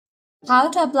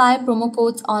How to apply promo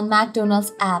codes on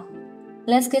McDonald's app.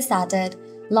 Let's get started.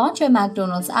 Launch your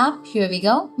McDonald's app. Here we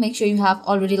go. Make sure you have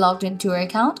already logged into your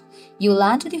account. You'll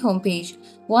land to the home page.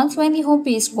 Once you're in the home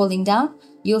page, scrolling down,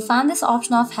 you'll find this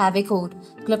option of have a code.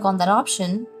 Click on that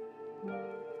option.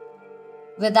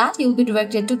 With that, you'll be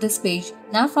directed to this page.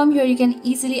 Now from here, you can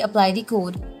easily apply the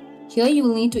code. Here you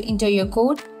will need to enter your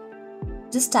code.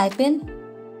 Just type in.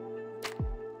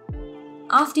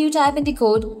 After you type in the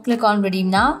code, click on redeem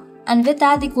now. And with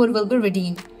that, the code will be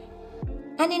redeemed.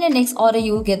 And in your next order,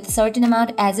 you will get a certain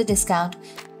amount as a discount.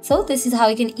 So this is how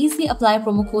you can easily apply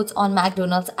promo codes on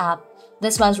McDonald's app.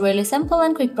 This was really simple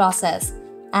and quick process.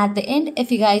 At the end,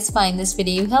 if you guys find this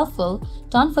video helpful,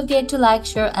 don't forget to like,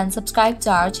 share and subscribe to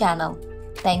our channel.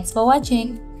 Thanks for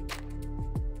watching.